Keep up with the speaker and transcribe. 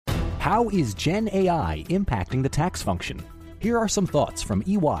How is Gen AI impacting the tax function? Here are some thoughts from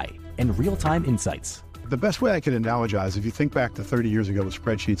EY and real-time insights. The best way I could analogize, if you think back to 30 years ago with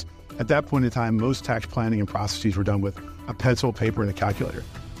spreadsheets, at that point in time, most tax planning and processes were done with a pencil, paper, and a calculator.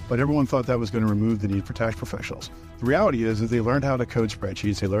 But everyone thought that was going to remove the need for tax professionals. The reality is that they learned how to code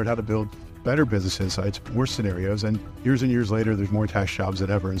spreadsheets, they learned how to build better business insights, more scenarios, and years later, there's more tax jobs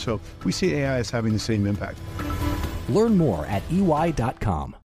than ever. And so we see AI as having the same impact. Learn more at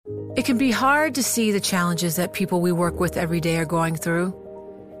EY.com. It can be hard to see the challenges that people we work with every day are going through.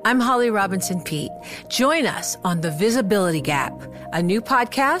 I'm Holly Robinson Peete. Join us on The Visibility Gap, a new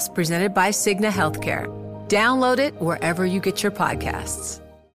podcast presented by Cigna Healthcare. Download it wherever you get your podcasts.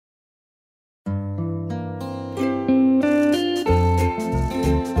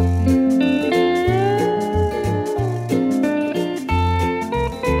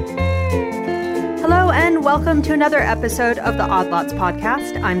 Hello and welcome to another episode of the Odd Lots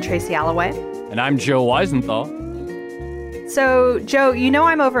podcast. I'm Tracy Alloway. And I'm Joe Weisenthal. So, Joe, you know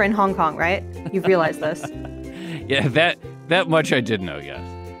I'm over in Hong Kong, right? You've realized this. Yeah, that much I did know, yes.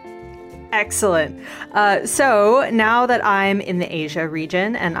 Excellent. So now that I'm in the Asia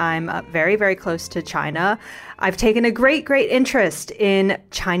region and I'm very, very close to China, I've taken a great interest in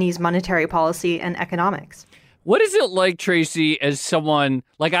Chinese monetary policy and economics. What is it like, Tracy, as someone,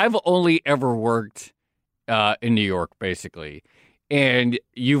 like I've only ever worked in New York, basically. And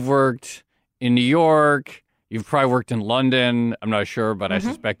you've worked in New York, you've probably worked in London, I'm not sure, but I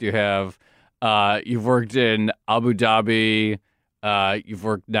suspect you have. You've worked in Abu Dhabi, you've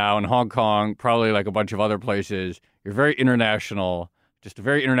worked now in Hong Kong, probably like a bunch of other places. You're very international, just a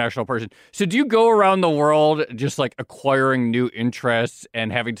very international person. So do you go around the world just like acquiring new interests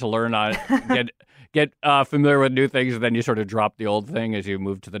and having to learn on get familiar with new things, and then you sort of drop the old thing as you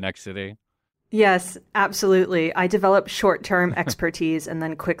move to the next city? Yes, absolutely. I develop short-term expertise and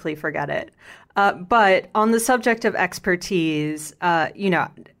then quickly forget it. But on the subject of expertise,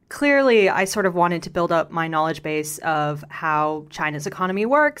 clearly I sort of wanted to build up my knowledge base of how China's economy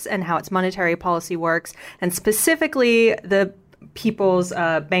works and how its monetary policy works, and specifically the People's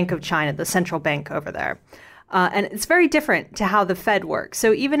Bank of China, the central bank over there. And it's very different to how the Fed works.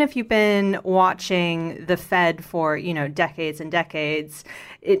 So even if you've been watching the Fed for, decades and decades,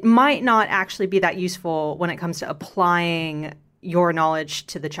 it might not actually be that useful when it comes to applying your knowledge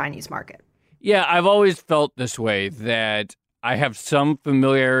to the Chinese market. Yeah, I've always felt this way, that I have some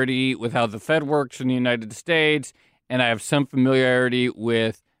familiarity with how the Fed works in the United States, and I have some familiarity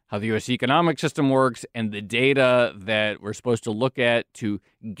with how the U.S. economic system works and the data that we're supposed to look at to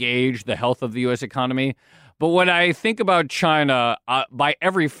gauge the health of the U.S. economy. But when I think about China, by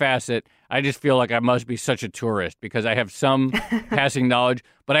every facet, I just feel like I must be such a tourist because I have some passing knowledge,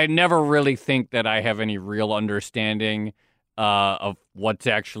 but I never really think that I have any real understanding of what's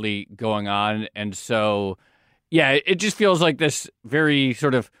actually going on. And so, yeah, it just feels like this very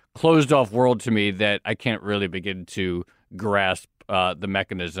sort of closed-off world to me that I can't really begin to grasp the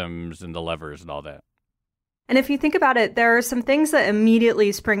mechanisms and the levers and all that. And if you think about it, there are some things that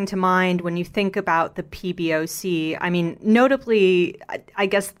immediately spring to mind when you think about the PBOC. I mean, notably, I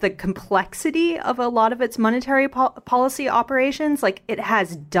guess the complexity of a lot of its monetary policy operations, like it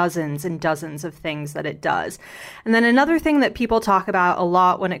has dozens and dozens of things that it does. And then another thing that people talk about a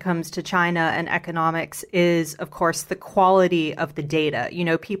lot when it comes to China and economics is, of course, the quality of the data.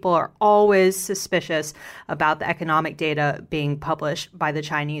 People are always suspicious about the economic data being published by the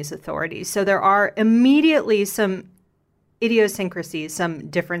Chinese authorities. So there are immediately some idiosyncrasies, some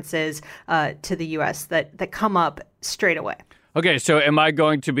differences to the U.S. that come up straight away. Okay, so am I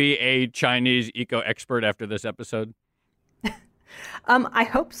going to be a Chinese eco-expert after this episode? I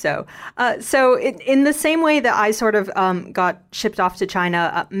hope so. So in the same way that I sort of got shipped off to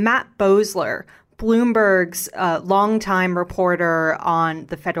China, Matt Boesler, Bloomberg's longtime reporter on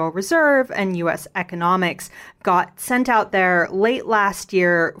the Federal Reserve and U.S. economics, got sent out there late last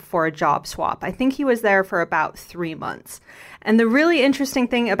year for a job swap. I think he was there for about 3 months. And the really interesting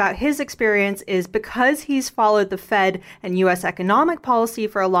thing about his experience is because he's followed the Fed and U.S. economic policy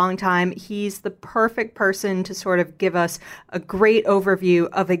for a long time, he's the perfect person to sort of give us a great overview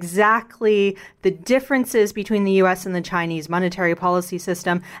of exactly the differences between the U.S. and the Chinese monetary policy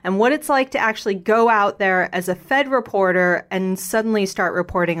system and what it's like to actually go out there as a Fed reporter and suddenly start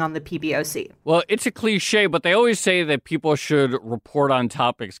reporting on the PBOC. Well, it's a cliche, but they always say that people should report on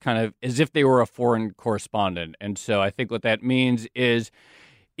topics kind of as if they were a foreign correspondent. And so I think what that means is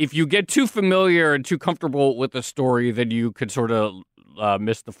if you get too familiar and too comfortable with a story, then you could sort of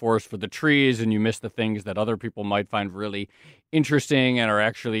miss the forest for the trees and you miss the things that other people might find really interesting and are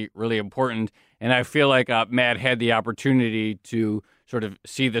actually really important. And I feel like Matt had the opportunity to sort of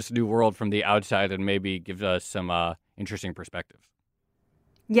see this new world from the outside and maybe give us some interesting perspectives.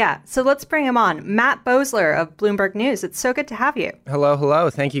 Yeah, so let's bring him on. Matt Boesler of Bloomberg News. It's so good to have you. Hello.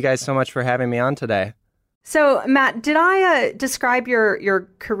 Thank you guys so much for having me on today. So, Matt, did I describe your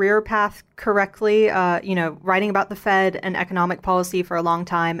career path correctly? Writing about the Fed and economic policy for a long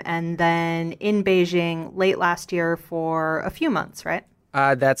time, and then in Beijing late last year for a few months, right?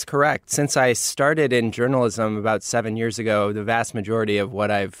 That's correct. Since I started in journalism about 7 years ago, the vast majority of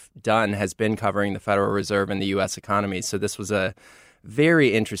what I've done has been covering the Federal Reserve and the U.S. economy. So this was a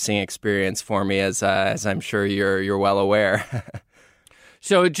very interesting experience for me, as I'm sure you're well aware.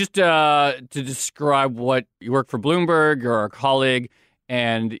 So just to describe what you work for Bloomberg, you're a colleague,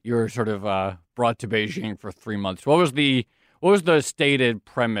 and you're sort of brought to Beijing for 3 months. What was the stated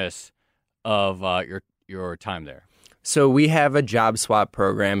premise of your time there? So we have a job swap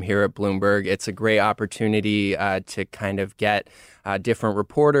program here at Bloomberg. It's a great opportunity to kind of get different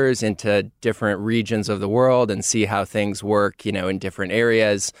reporters into different regions of the world and see how things work, in different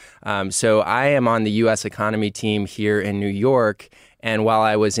areas. So I am on the U.S. economy team here in New York. And while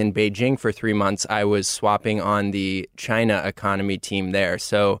I was in Beijing for 3 months, I was swapping on the China economy team there.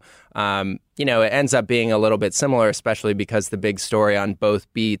 So, it ends up being a little bit similar, especially because the big story on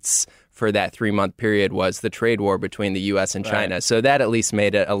both beats for that 3-month period was the trade war between the U.S. and China. Right. So that at least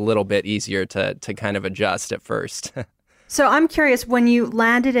made it a little bit easier to kind of adjust at first. So I'm curious, when you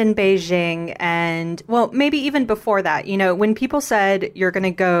landed in Beijing and, well, maybe even before that, when people said you're going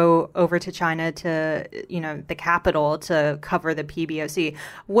to go over to China to, the capital to cover the PBOC,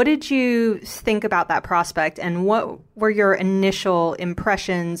 what did you think about that prospect, and what were your initial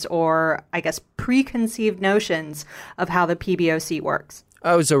impressions or, I guess, preconceived notions of how the PBOC works?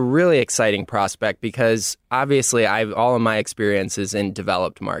 Oh, it was a really exciting prospect because obviously all of my experience is in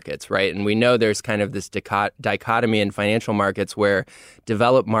developed markets, right? And we know there's kind of this dichotomy in financial markets where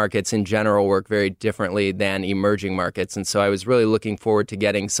developed markets in general work very differently than emerging markets. And so I was really looking forward to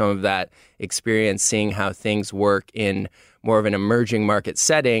getting some of that experience, seeing how things work in more of an emerging market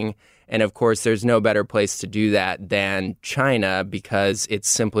setting. And of course, there's no better place to do that than China because it's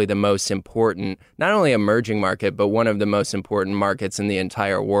simply the most important, not only emerging market, but one of the most important markets in the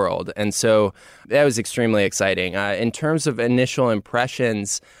entire world. And so that was extremely exciting. In terms of initial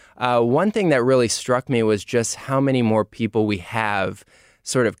impressions, one thing that really struck me was just how many more people we have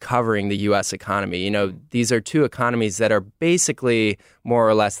sort of covering the U.S. economy. These are two economies that are basically more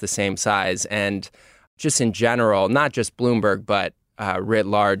or less the same size. And just in general, not just Bloomberg, but writ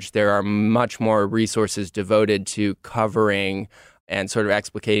large, there are much more resources devoted to covering and sort of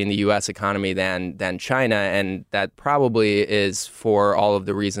explicating the U.S. economy than China. And that probably is for all of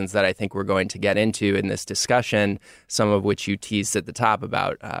the reasons that I think we're going to get into in this discussion, some of which you teased at the top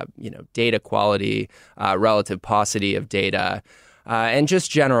about, data quality, relative paucity of data, and just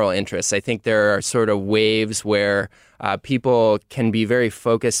general interests. I think there are sort of waves where people can be very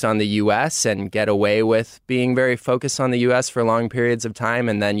focused on the U.S. and get away with being very focused on the U.S. for long periods of time.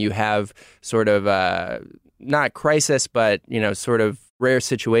 And then you have sort of not crisis, but, sort of rare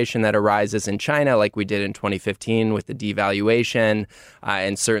situation that arises in China like we did in 2015 with the devaluation.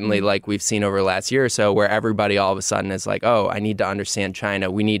 And certainly like we've seen over the last year or so where everybody all of a sudden is like, oh, I need to understand China.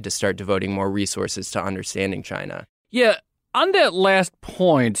 We need to start devoting more resources to understanding China. Yeah. On that last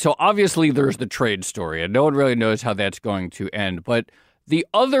point, so obviously there's the trade story, and no one really knows how that's going to end. But the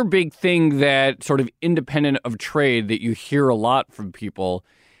other big thing that sort of independent of trade that you hear a lot from people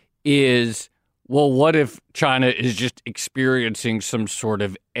is, well, what if China is just experiencing some sort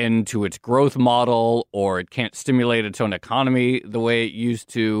of end to its growth model, or it can't stimulate its own economy the way it used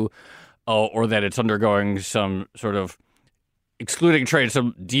to, or that it's undergoing some sort of excluding trade,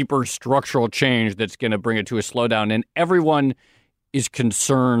 some deeper structural change that's going to bring it to a slowdown. And everyone is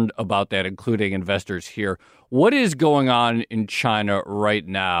concerned about that, including investors here. What is going on in China right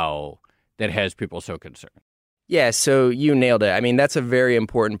now that has people so concerned? Yeah, so you nailed it. I mean, that's a very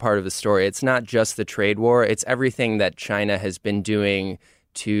important part of the story. It's not just the trade war. It's everything that China has been doing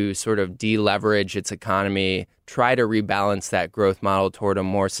to sort of deleverage its economy, try to rebalance that growth model toward a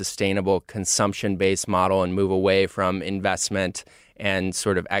more sustainable consumption-based model and move away from investment and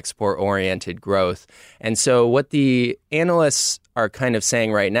sort of export-oriented growth. And so what the analysts are kind of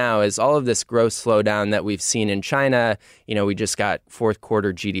saying right now is all of this growth slowdown that we've seen in China, we just got fourth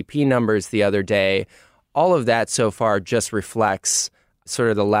quarter GDP numbers the other day, all of that so far just reflects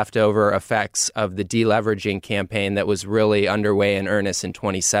sort of the leftover effects of the deleveraging campaign that was really underway in earnest in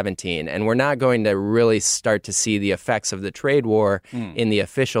 2017. And we're not going to really start to see the effects of the trade war in the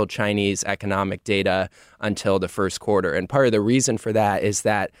official Chinese economic data until the first quarter. And part of the reason for that is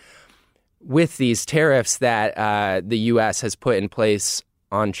that with these tariffs that the U.S. has put in place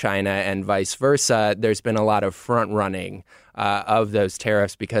on China and vice versa, there's been a lot of front-running of those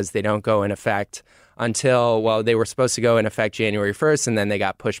tariffs because they don't go in effect until, well, they were supposed to go in effect January 1st, and then they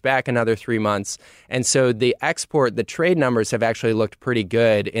got pushed back another 3 months. And so the trade numbers have actually looked pretty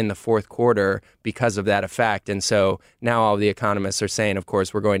good in the fourth quarter because of that effect. And so now all the economists are saying, of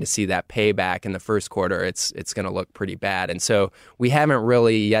course, we're going to see that payback in the first quarter. It's going to look pretty bad. And so we haven't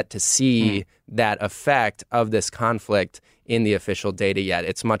really yet to see that effect of this conflict in the official data yet.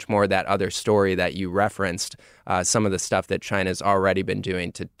 It's much more that other story that you referenced, some of the stuff that China's already been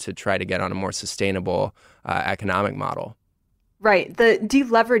doing to try to get on a more sustainable economic model. Right, the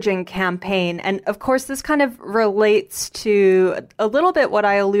deleveraging campaign. And of course, this kind of relates to a little bit what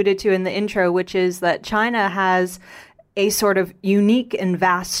I alluded to in the intro, which is that China has a sort of unique and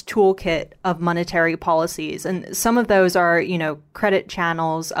vast toolkit of monetary policies. And some of those are, credit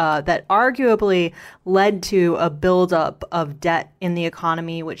channels that arguably led to a buildup of debt in the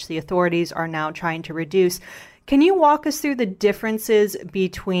economy, which the authorities are now trying to reduce. Can you walk us through the differences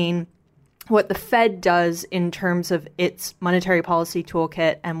between what the Fed does in terms of its monetary policy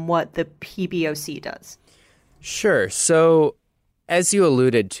toolkit and what the PBOC does? Sure. So as you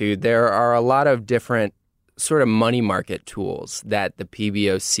alluded to, there are a lot of different sort of money market tools that the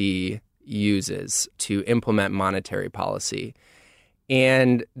PBOC uses to implement monetary policy.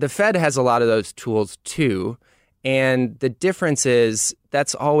 And the Fed has a lot of those tools too. And the difference is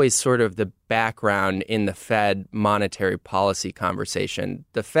that's always sort of the background in the Fed monetary policy conversation.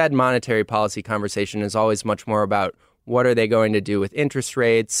 The Fed monetary policy conversation is always much more about what are they going to do with interest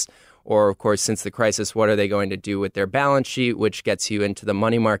rates, or, of course, since the crisis, what are they going to do with their balance sheet, which gets you into the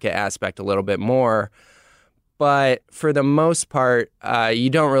money market aspect a little bit more. But for the most part,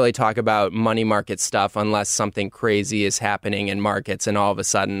 you don't really talk about money market stuff unless something crazy is happening in markets. And all of a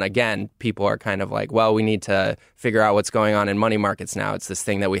sudden, again, people are kind of like, well, we need to figure out what's going on in money markets now. It's this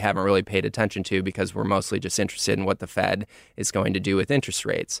thing that we haven't really paid attention to because we're mostly just interested in what the Fed is going to do with interest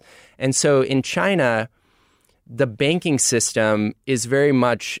rates. And so in China, the banking system is very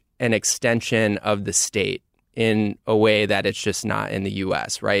much an extension of the state in a way that it's just not in the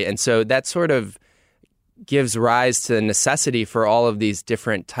U.S., right? And so that sort of gives rise to the necessity for all of these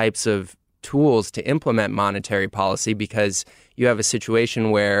different types of tools to implement monetary policy, because you have a situation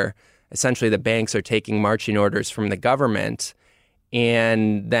where essentially the banks are taking marching orders from the government,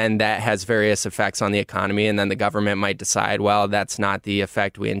 and then that has various effects on the economy, and then the government might decide, well, that's not the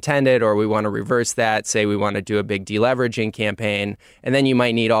effect we intended, or we want to reverse that, say we want to do a big deleveraging campaign, and then you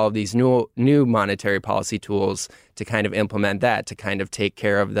might need all of these new monetary policy tools to kind of implement that, to kind of take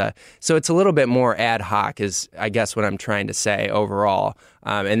care of the... So it's a little bit more ad hoc is, I guess, what I'm trying to say overall,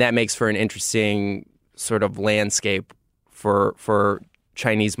 and that makes for an interesting sort of landscape for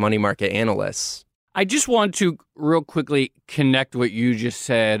Chinese money market analysts. I just want to real quickly connect what you just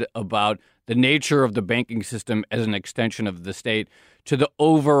said about the nature of the banking system as an extension of the state to the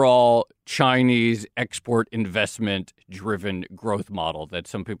overall Chinese export investment-driven growth model that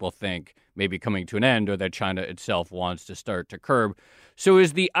some people think may be coming to an end or that China itself wants to start to curb. So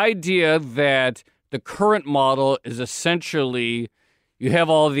is the idea that the current model is essentially you have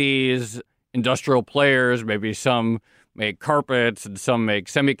all these industrial players, maybe some make carpets and some make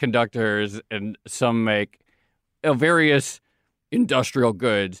semiconductors and some make various industrial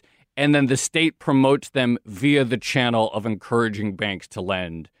goods. And then the state promotes them via the channel of encouraging banks to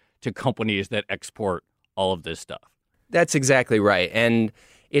lend to companies that export all of this stuff. That's exactly right. And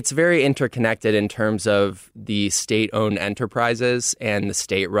it's very interconnected in terms of the state-owned enterprises and the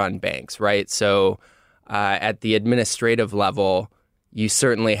state-run banks, right? So at the administrative level, you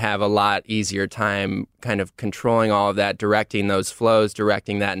certainly have a lot easier time kind of controlling all of that, directing those flows,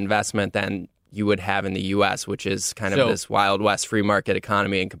 directing that investment than you would have in the U.S., which is kind of this Wild West free market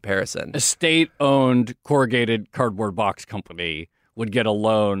economy in comparison. A state-owned corrugated cardboard box company would get a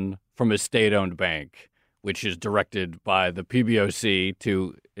loan from a state-owned bank, which is directed by the PBOC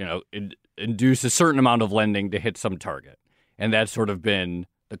to, induce a certain amount of lending to hit some target. And that's sort of been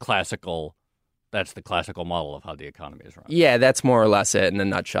the classical model of how the economy is run. Yeah, that's more or less it in a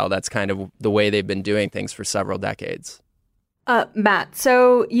nutshell. That's kind of the way they've been doing things for several decades. Matt,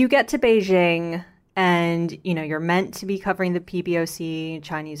 so you get to Beijing and, you're meant to be covering the PBOC,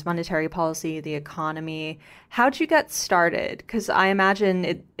 Chinese monetary policy, the economy. How'd you get started? Because I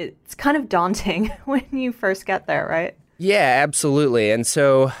imagine it's kind of daunting when you first get there, right? Yeah, absolutely. And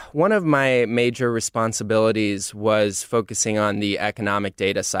so one of my major responsibilities was focusing on the economic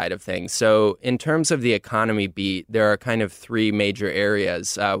data side of things. So in terms of the economy beat, there are kind of three major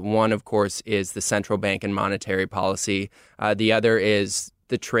areas. One, of course, is the central bank and monetary policy. The other is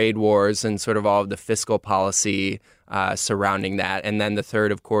the trade wars and sort of all of the fiscal policy surrounding that. And then the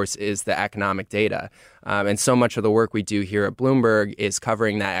third, of course, is the economic data. And so much of the work we do here at Bloomberg is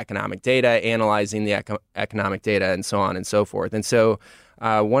covering that economic data, analyzing the economic data, and so on and so forth. And so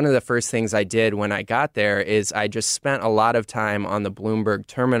one of the first things I did when I got there is I just spent a lot of time on the Bloomberg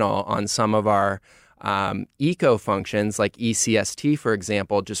terminal on some of our eco functions like ECST, for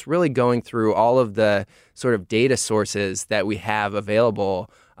example, just really going through all of the sort of data sources that we have available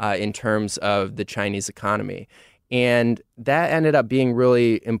in terms of the Chinese economy. And that ended up being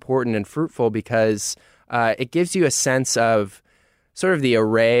really important and fruitful because it gives you a sense of sort of the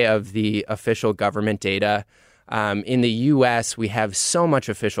array of the official government data. In the U.S., we have so much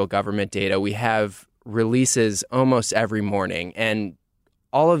official government data. We have releases almost every morning. And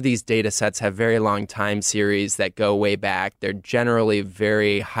all of these data sets have very long time series that go way back. They're generally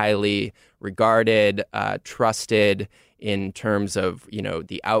very highly regarded, trusted in terms of,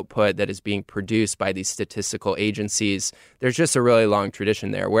 the output that is being produced by these statistical agencies. There's just a really long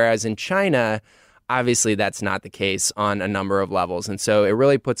tradition there. Whereas in China, obviously that's not the case on a number of levels. And so it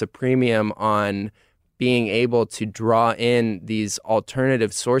really puts a premium on being able to draw in these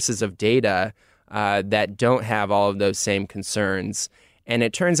alternative sources of data that don't have all of those same concerns. And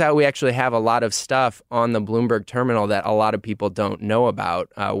it turns out we actually have a lot of stuff on the Bloomberg terminal that a lot of people don't know about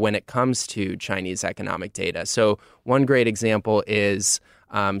when it comes to Chinese economic data. So one great example is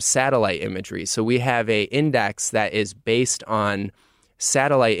satellite imagery. So we have an index that is based on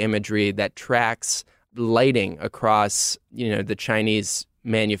satellite imagery that tracks lighting across, the Chinese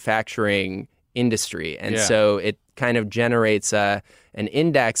manufacturing industry. And so it kind of generates an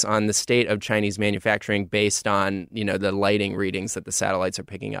index on the state of Chinese manufacturing based on, the lighting readings that the satellites are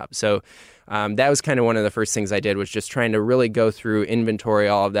picking up. So that was kind of one of the first things I did, was just trying to really go through, inventory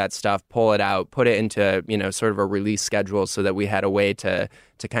all of that stuff, pull it out, put it into, sort of a release schedule so that we had a way to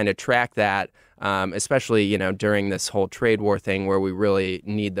kind of track that, especially, during this whole trade war thing where we really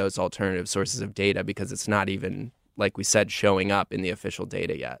need those alternative sources of data because it's not even, like we said, showing up in the official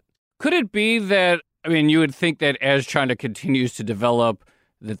data yet. Could it be that, you would think that as China continues to develop,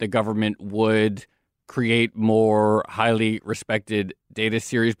 that the government would create more highly respected data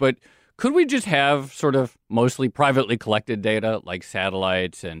series, but could we just have sort of mostly privately collected data like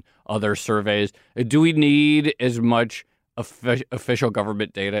satellites and other surveys? Do we need as much official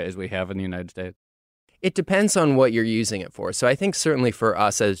government data as we have in the United States? It depends on what you're using it for. So I think certainly for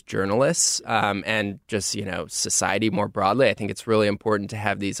us as journalists and just, society more broadly, I think it's really important to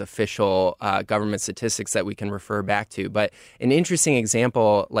have these official government statistics that we can refer back to. But an interesting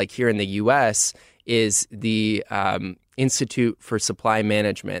example, like here in the U.S., is the Institute for Supply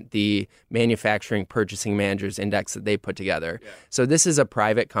Management, the Manufacturing Purchasing Managers Index that they put together. Yeah. So this is a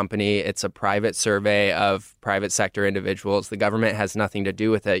private company. It's a private survey of private sector individuals. The government has nothing to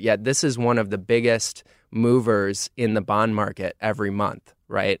do with it. Yet this is one of the biggest movers in the bond market every month,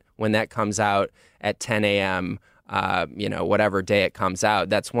 right? When that comes out at 10 a.m., whatever day it comes out.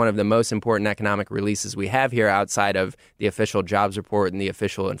 That's one of the most important economic releases we have here outside of the official jobs report and the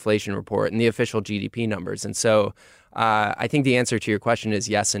official inflation report and the official GDP numbers. And so I think the answer to your question is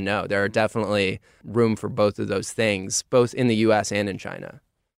yes and no. There are definitely room for both of those things, both in the U.S. and in China.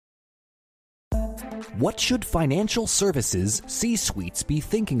 What should financial services C-suites be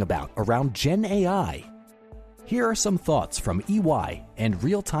thinking about around Gen AI? Here are some thoughts from EY and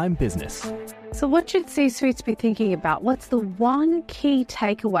Real-Time Business. So what should C-suites be thinking about? What's the one key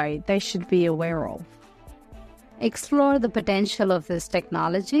takeaway they should be aware of? Explore the potential of this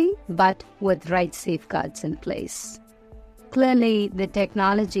technology, but with right safeguards in place. Clearly, the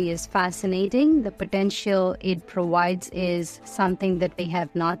technology is fascinating. The potential it provides is something that we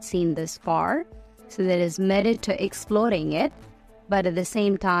have not seen this far. So there is merit to exploring it. But at the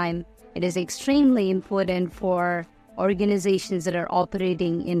same time, it is extremely important for organizations that are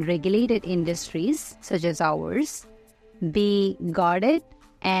operating in regulated industries, such as ours, be guarded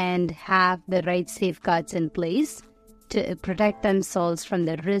and have the right safeguards in place to protect themselves from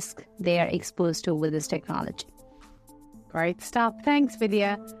the risk they are exposed to with this technology. Great stuff. Thanks,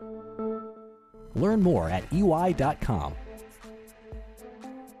 Vidya. Learn more at EY.com.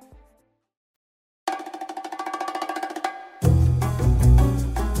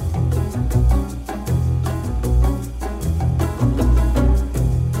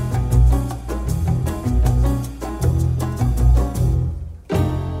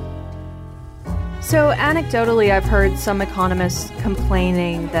 So anecdotally, I've heard some economists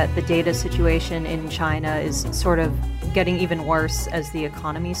complaining that the data situation in China is sort of getting even worse as the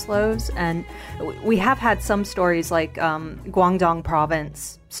economy slows. And we have had some stories like Guangdong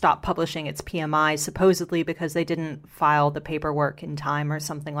province stopped publishing its PMI, supposedly because they didn't file the paperwork in time or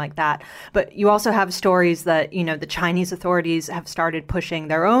something like that. But you also have stories that, you know, the Chinese authorities have started pushing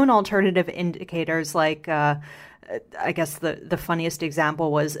their own alternative indicators, like I guess the funniest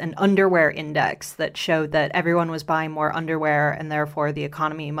example was an underwear index that showed that everyone was buying more underwear and therefore the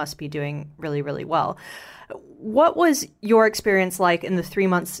economy must be doing really, really well. What was your experience like in the 3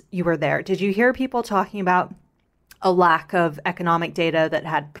 months you were there? Did you hear people talking about a lack of economic data that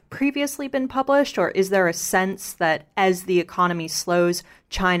had previously been published, or is there a sense that as the economy slows,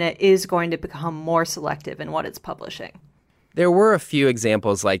 China is going to become more selective in what it's publishing? There were a few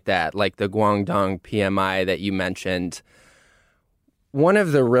examples like that, like the Guangdong PMI that you mentioned. One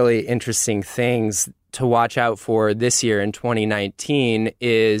of the really interesting things to watch out for this year in 2019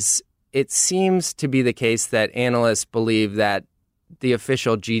 is it seems to be the case that analysts believe that the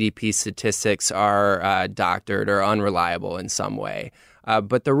official GDP statistics are doctored or unreliable in some way.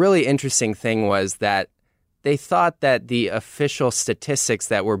 But the really interesting thing was that they thought that the official statistics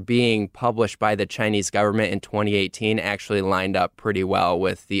that were being published by the Chinese government in 2018 actually lined up pretty well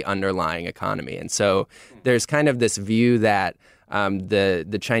with the underlying economy. And so there's kind of this view that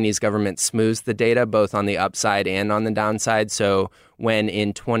the Chinese government smooths the data both on the upside and on the downside. So when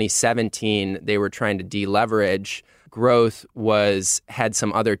in 2017 they were trying to deleverage, growth had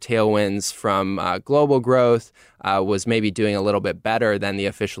some other tailwinds from global growth, was maybe doing a little bit better than the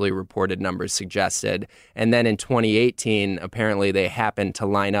officially reported numbers suggested. And then in 2018, apparently they happened to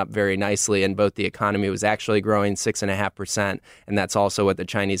line up very nicely, and both the economy was actually growing 6.5%, and that's also what the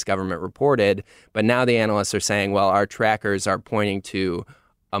Chinese government reported. But now the analysts are saying, well, our trackers are pointing to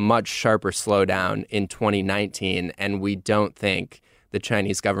a much sharper slowdown in 2019, and we don't think the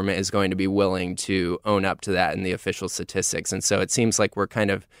Chinese government is going to be willing to own up to that in the official statistics. And so it seems like we're kind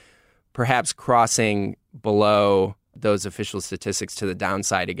of perhaps crossing below those official statistics to the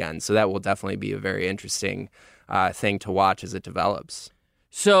downside again. So that will definitely be a very interesting thing to watch as it develops.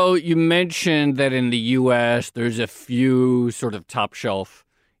 So you mentioned that in the U.S. there's a few sort of top shelf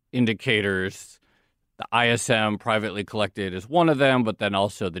indicators. The ISM privately collected is one of them, but then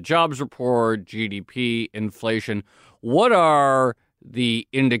also the jobs report, GDP, inflation. What are the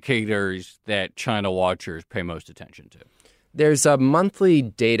indicators that China watchers pay most attention to? There's a monthly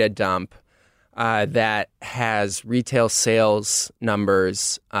data dump that has retail sales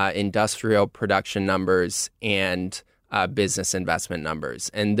numbers, industrial production numbers, and business investment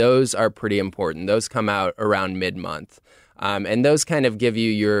numbers. And those are pretty important. Those come out around mid-month. And those kind of give you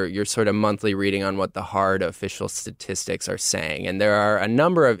your sort of monthly reading on what the hard official statistics are saying. And there are a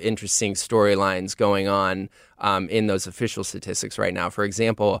number of interesting storylines going on in those official statistics right now. For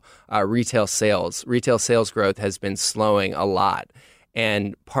example, retail sales. Retail sales growth has been slowing a lot.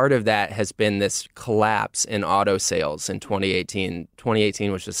 And part of that has been this collapse in auto sales in 2018.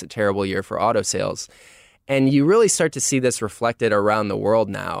 2018 was just a terrible year for auto sales. And you really start to see this reflected around the world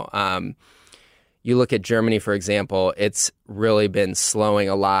now. You look at Germany, for example, it's really been slowing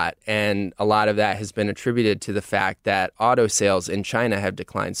a lot. And a lot of that has been attributed to the fact that auto sales in China have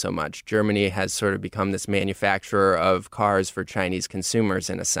declined so much. Germany has sort of become this manufacturer of cars for Chinese consumers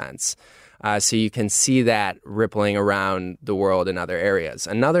in a sense. So you can see that rippling around the world in other areas.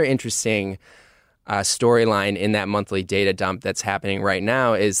 Another interesting storyline in that monthly data dump that's happening right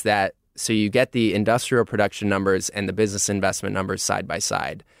now is that so you get the industrial production numbers and the business investment numbers side by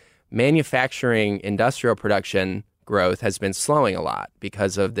side. Manufacturing industrial production growth has been slowing a lot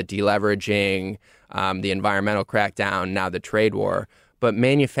because of the deleveraging, the environmental crackdown, now the trade war. But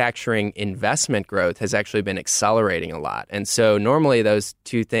manufacturing investment growth has actually been accelerating a lot. And so normally those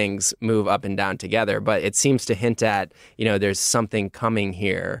two things move up and down together, but it seems to hint at, there's something coming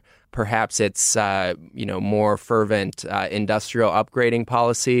here. Perhaps it's, more fervent industrial upgrading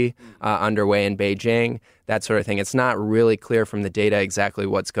policy underway in Beijing, that sort of thing. It's not really clear from the data exactly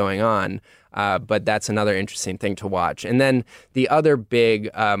what's going on, but that's another interesting thing to watch. And then the other big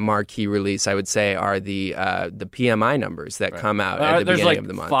marquee release, I would say, are the PMI numbers that come out at the beginning of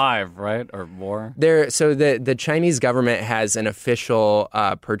the month. There's like 5, right, or more? So the Chinese government has an official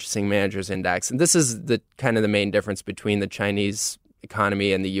Purchasing Managers Index, and this is the kind of the main difference between the Chinese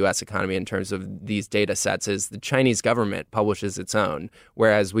economy and the U.S. economy in terms of these data sets is the Chinese government publishes its own,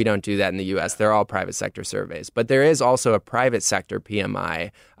 whereas we don't do that in the U.S. They're all private sector surveys. But there is also a private sector PMI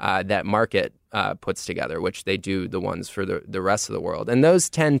that Market puts together, which they do the ones for the rest of the world. And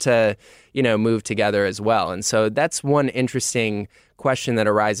those tend to, move together as well. And so that's one interesting question that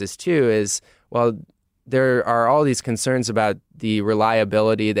arises too is, well, there are all these concerns about the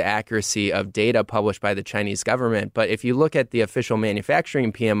reliability, the accuracy of data published by the Chinese government. But if you look at the official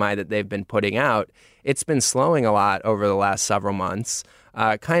manufacturing PMI that they've been putting out, it's been slowing a lot over the last several months,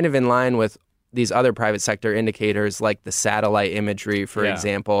 kind of in line with these other private sector indicators like the satellite imagery, for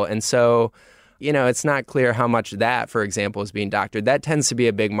example. And so, it's not clear how much that, for example, is being doctored. That tends to be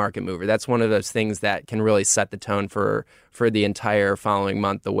a big market mover. That's one of those things that can really set the tone for the entire following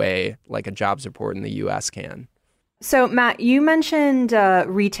month the way like a jobs report in the U.S. can. So, Matt, you mentioned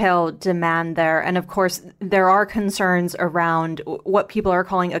retail demand there. And of course, there are concerns around what people are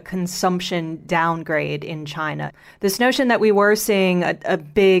calling a consumption downgrade in China. This notion that we were seeing a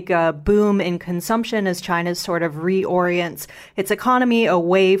big boom in consumption as China sort of reorients its economy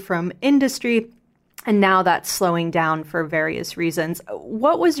away from industry. And now that's slowing down for various reasons.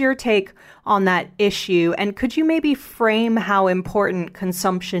 What was your take on that issue? And could you maybe frame how important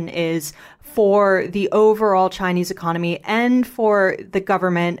consumption is for the overall Chinese economy and for the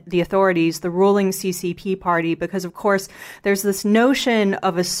government, the authorities, the ruling CCP party? Because, of course, there's this notion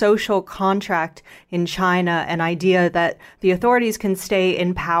of a social contract in China, an idea that the authorities can stay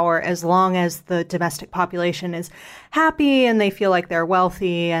in power as long as the domestic population is happy and they feel like they're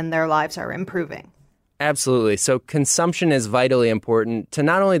wealthy and their lives are improving. Absolutely. So consumption is vitally important to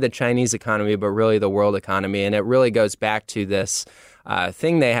not only the Chinese economy, but really the world economy. And it really goes back to this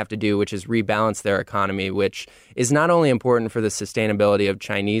thing they have to do, which is rebalance their economy, which is not only important for the sustainability of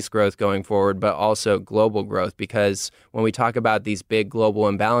Chinese growth going forward, but also global growth. Because when we talk about these big global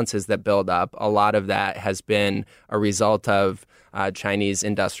imbalances that build up, a lot of that has been a result of Chinese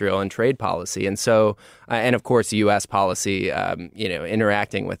industrial and trade policy. And so, and of course, U.S. policy,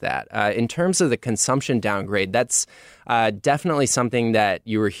 interacting with that. In terms of the consumption downgrade, that's definitely something that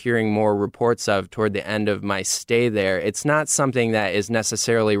you were hearing more reports of toward the end of my stay there. It's not something that is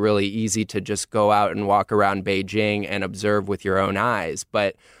necessarily really easy to just go out and walk around Beijing and observe with your own eyes.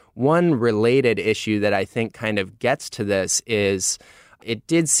 But one related issue that I think kind of gets to this is it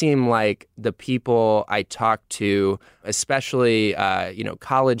did seem like the people I talked to, especially,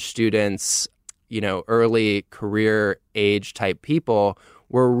 college students, early career age type people,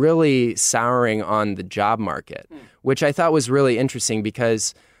 were really souring on the job market, which I thought was really interesting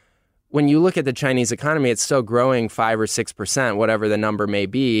because when you look at the Chinese economy, it's still growing 5 or 6%, whatever the number may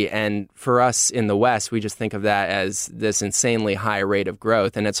be. And for us in the West, we just think of that as this insanely high rate of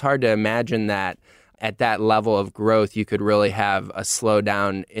growth. And it's hard to imagine that at that level of growth, you could really have a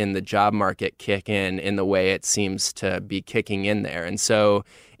slowdown in the job market kick in the way it seems to be kicking in there. And so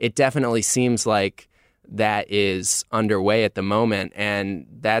it definitely seems like that is underway at the moment. And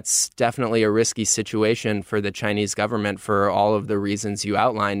that's definitely a risky situation for the Chinese government for all of the reasons you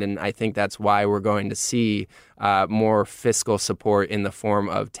outlined. And I think that's why we're going to see more fiscal support in the form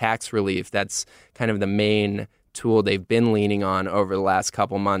of tax relief. That's kind of the main tool they've been leaning on over the last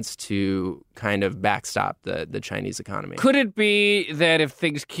couple months to kind of backstop the Chinese economy. Could it be that if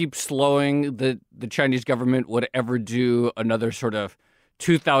things keep slowing, the Chinese government would ever do another sort of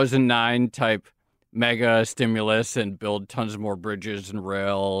 2009 type mega stimulus and build tons more bridges and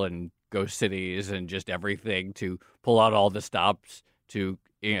rail and go cities and just everything to pull out all the stops to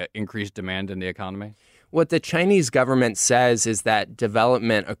increase demand in the economy? What the Chinese government says is that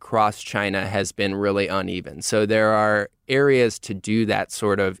development across China has been really uneven. So there are areas to do that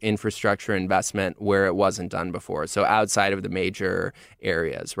sort of infrastructure investment where it wasn't done before. So outside of the major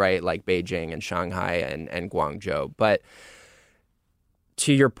areas, right, like Beijing and Shanghai and Guangzhou. But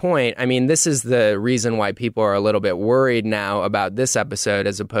to your point, I mean, this is the reason why people are a little bit worried now about this episode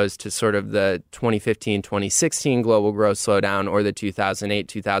as opposed to sort of the 2015-2016 global growth slowdown or the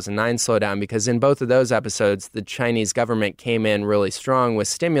 2008-2009 slowdown, because in both of those episodes, the Chinese government came in really strong with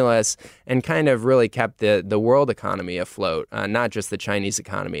stimulus and kind of really kept the world economy afloat, not just the Chinese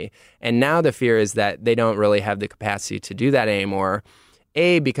economy. And now the fear is that they don't really have the capacity to do that anymore.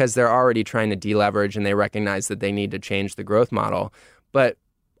 A, because they're already trying to deleverage and they recognize that they need to change the growth model. But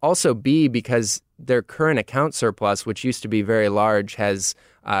also B, because their current account surplus, which used to be very large, has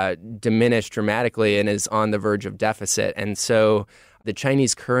diminished dramatically and is on the verge of deficit. And so the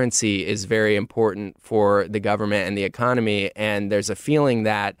Chinese currency is very important for the government and the economy. And there's a feeling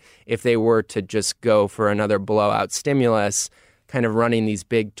that if they were to just go for another blowout stimulus, kind of running these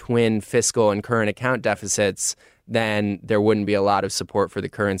big twin fiscal and current account deficits, then there wouldn't be a lot of support for the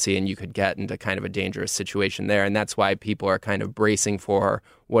currency and you could get into kind of a dangerous situation there. And that's why people are kind of bracing for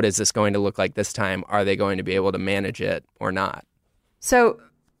what is this going to look like this time? Are they going to be able to manage it or not? So,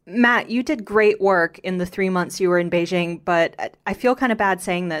 Matt, you did great work in the 3 months you were in Beijing, but I feel kind of bad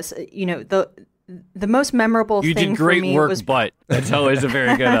saying this. You know, the most memorable thing for me was... You did great work, but that's always a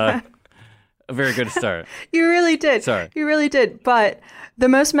very good a very good start. You really did. Sorry. You really did. But the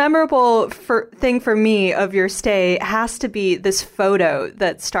most memorable thing for me of your stay has to be this photo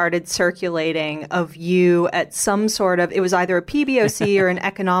that started circulating of you at some sort of, it was either a PBOC or an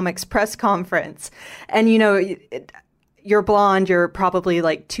economics press conference. And, you're blonde, you're probably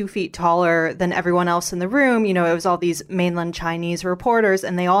like 2 feet taller than everyone else in the room. It was all these mainland Chinese reporters,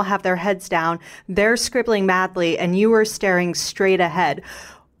 and they all have their heads down. They're scribbling madly, and you were staring straight ahead.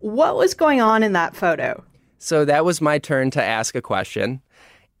 What was going on in that photo? So that was my turn to ask a question.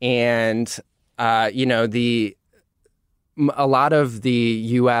 And, a lot of the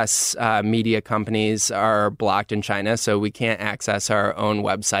U.S. Media companies are blocked in China, so we can't access our own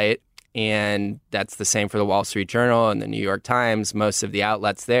website. And that's the same for the Wall Street Journal and the New York Times, most of the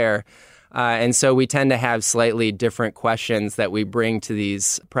outlets there. And so we tend to have slightly different questions that we bring to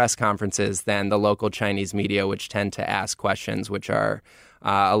these press conferences than the local Chinese media, which tend to ask questions which are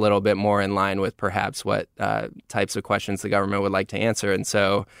a little bit more in line with perhaps what types of questions the government would like to answer. And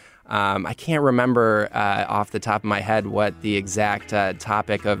so I can't remember off the top of my head what the exact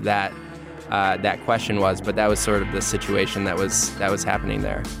topic of that question was, but that was sort of the situation that was happening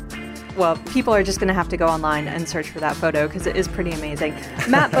there. Well, people are just going to have to go online and search for that photo because it is pretty amazing.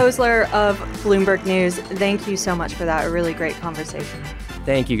 Matt Boesler of Bloomberg News, thank you so much for that. A really great conversation.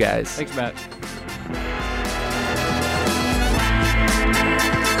 Thank you, guys. Thanks, Matt.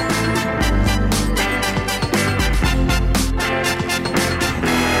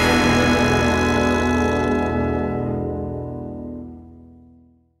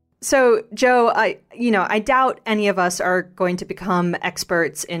 So, Joe, I doubt any of us are going to become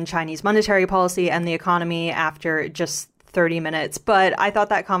experts in Chinese monetary policy and the economy after just 30 minutes. But I thought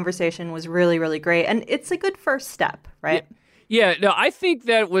that conversation was really, really great. And it's a good first step, right? Yeah, no, I think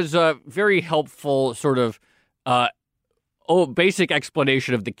that was a very helpful sort of basic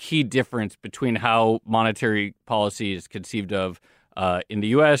explanation of the key difference between how monetary policy is conceived of in the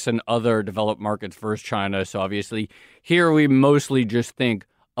U.S. and other developed markets versus China. So obviously here we mostly just think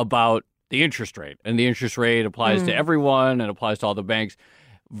about the interest rate, and the interest rate applies to everyone and applies to all the banks,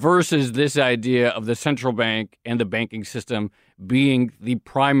 versus this idea of the central bank and the banking system being the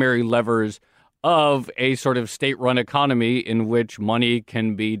primary levers of a sort of state-run economy in which money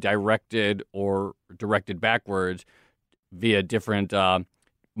can be directed or directed backwards via different,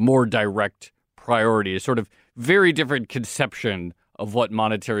 more direct priorities. Sort of very different conception of what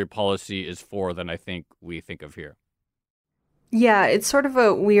monetary policy is for than I think we think of here. Yeah, it's sort of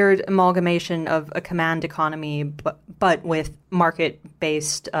a weird amalgamation of a command economy, but with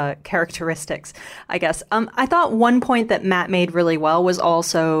market-based characteristics, I guess. I thought one point that Matt made really well was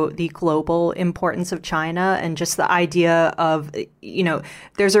also the global importance of China and just the idea of,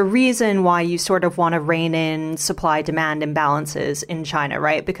 there's a reason why you sort of want to rein in supply-demand imbalances in China,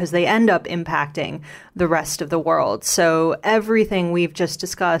 right? Because they end up impacting the rest of the world. So everything we've just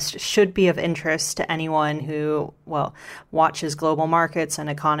discussed should be of interest to anyone who, watches global markets and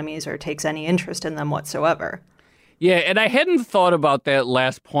economies or takes any interest in them whatsoever. Yeah, and I hadn't thought about that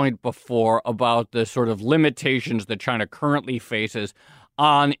last point before about the sort of limitations that China currently faces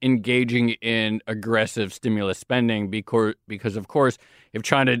on engaging in aggressive stimulus spending because of course, if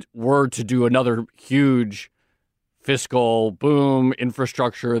China were to do another huge fiscal boom,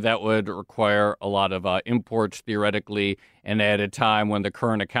 infrastructure, that would require a lot of imports theoretically, and at a time when the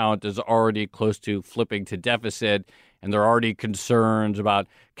current account is already close to flipping to deficit, and there are already concerns about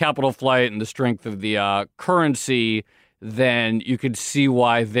capital flight and the strength of the currency, then you could see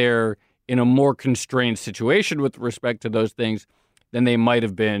why they're in a more constrained situation with respect to those things than they might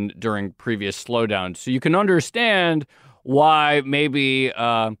have been during previous slowdowns. So you can understand why maybe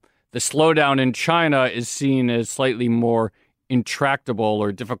the slowdown in China is seen as slightly more intractable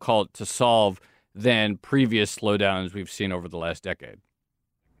or difficult to solve than previous slowdowns we've seen over the last decade.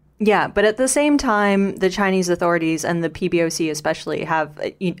 Yeah, but at the same time, the Chinese authorities and the PBOC especially have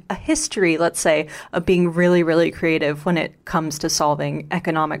a history, let's say, of being really, really creative when it comes to solving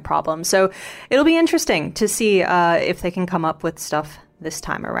economic problems. So it'll be interesting to see if they can come up with stuff this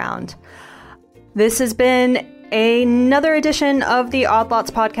time around. This has been another edition of the Odd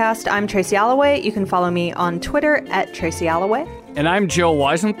Lots podcast. I'm Tracy Alloway. You can follow me on Twitter at Tracy Alloway. And I'm Joe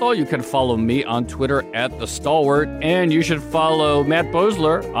Weisenthal. You can follow me on Twitter at The Stalwart. And you should follow Matt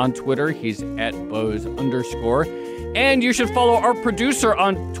Boesler on Twitter. He's at Bose_. And you should follow our producer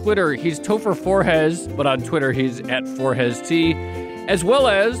on Twitter. He's Topher Forhez, but on Twitter he's at ForhezT. As well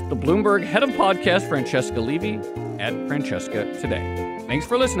as the Bloomberg head of podcast, Francesca Levy, at Francesca Today. Thanks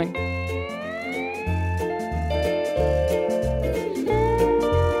for listening.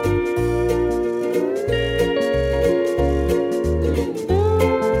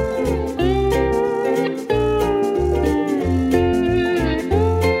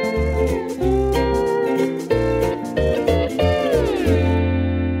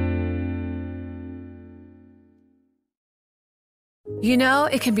 You know,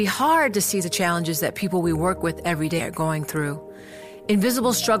 it can be hard to see the challenges that people we work with every day are going through.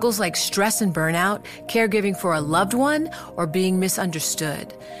 Invisible struggles like stress and burnout, caregiving for a loved one, or being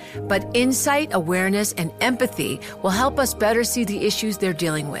misunderstood. But insight, awareness, and empathy will help us better see the issues they're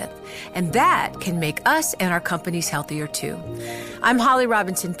dealing with. And that can make us and our companies healthier too. I'm Holly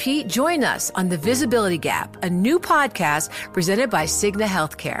Robinson Peete. Join us on The Visibility Gap, a new podcast presented by Cigna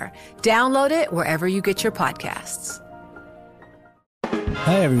Healthcare. Download it wherever you get your podcasts.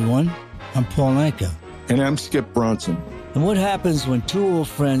 Hi, everyone. I'm Paul Anka. And I'm Skip Bronson. And what happens when two old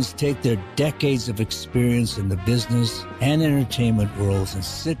friends take their decades of experience in the business and entertainment worlds and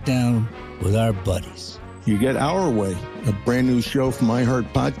sit down with our buddies? You get Our Way, a brand new show from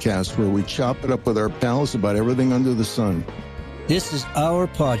iHeart Podcast where we chop it up with our pals about everything under the sun. This is our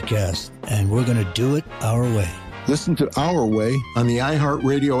podcast, and we're going to do it our way. Listen to Our Way on the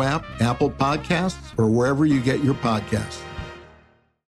iHeartRadio app, Apple Podcasts, or wherever you get your podcasts.